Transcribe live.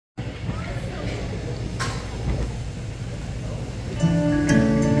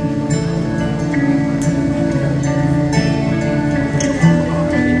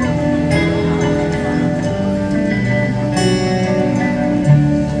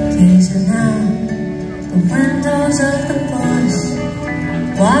windows of the bus,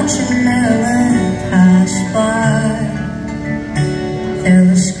 watching Maryland pass by. There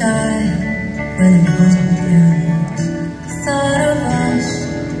was sky where there wasn't buildings. Thought of us,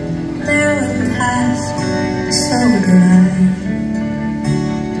 Maryland passed, so did I.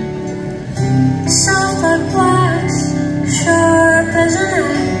 Soft like glass, sharp as an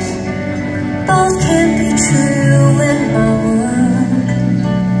axe, both can't be true in my world.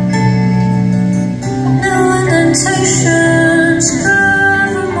 No indentation